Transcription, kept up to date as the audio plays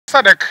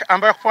SADC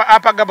ambayo kwa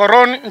hapa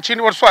Gaborone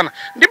nchini Botswana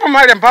ndipo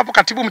mahali ambapo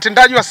Katibu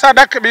Mtendaji wa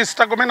SADC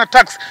Dkt.Stergomena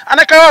Tax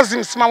anaweka wazi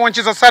msimamo wa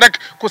nchi za SADC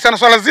kuhusiana na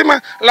swala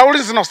zima la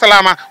ulinzi na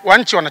usalama wa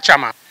nchi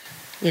wanachama.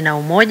 Ina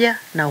umoja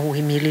na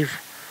uhimilivu.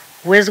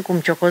 Huwezi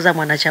kumchokoza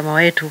mwanachama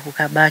wetu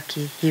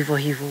ukabaki hivyo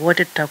hivyo.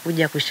 Wote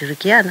tutakuja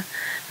kushirikiana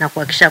na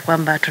kuhakikisha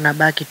kwamba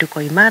tunabaki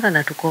tuko imara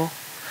na tuko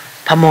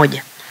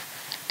pamoja.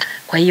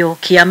 Kwa hiyo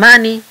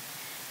kiamani,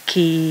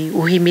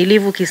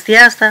 kiuhimilivu,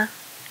 kisiasa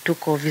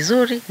tuko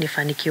vizuri, ni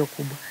fanikio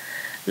kubwa.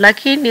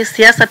 Lakini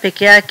siasa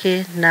peke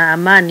yake na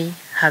amani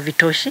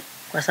havitoshi,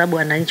 kwa sababu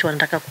wananchi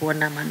wanataka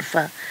kuona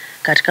manufaa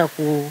katika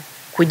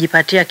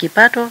kujipatia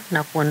kipato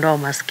na kuondoa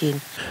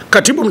umaskini.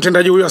 Katibu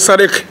Mtendaji huyo wa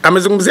SADC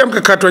amezungumzia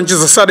mkakati wa nchi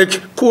za SADC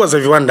kuwa za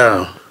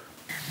viwanda.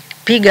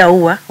 Piga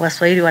ua,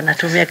 Waswahili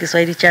wanatumia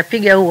Kiswahili cha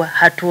piga ua,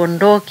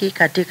 hatuondoki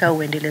katika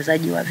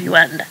uendelezaji wa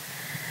viwanda.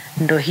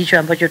 Ndio hicho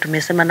ambacho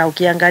tumesema, na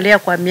ukiangalia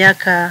kwa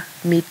miaka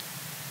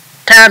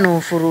 5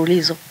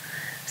 mfululizo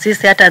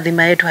sisi hata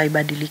dhima yetu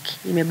haibadiliki,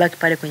 imebaki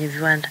pale kwenye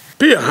viwanda.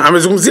 Pia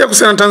amezungumzia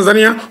kuhusiana na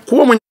Tanzania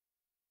kuwa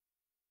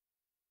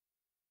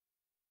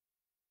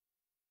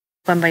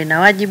kwamba ina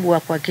wajibu wa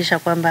kuhakikisha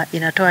kwamba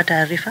inatoa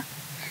taarifa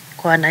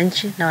kwa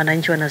wananchi na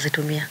wananchi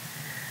wanazitumia.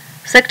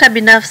 Sekta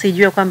binafsi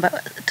ijue kwamba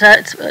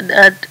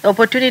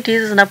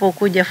opportunities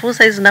zinapokuja,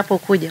 fursa hizi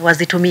zinapokuja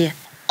wazitumie.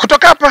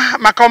 Kutoka hapa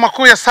makao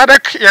makuu ya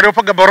SADC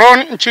yaliyopo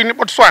Gaborone nchini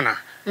Botswana,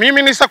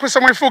 mimi ni Sakwisa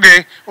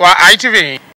Mwifuge wa ITV.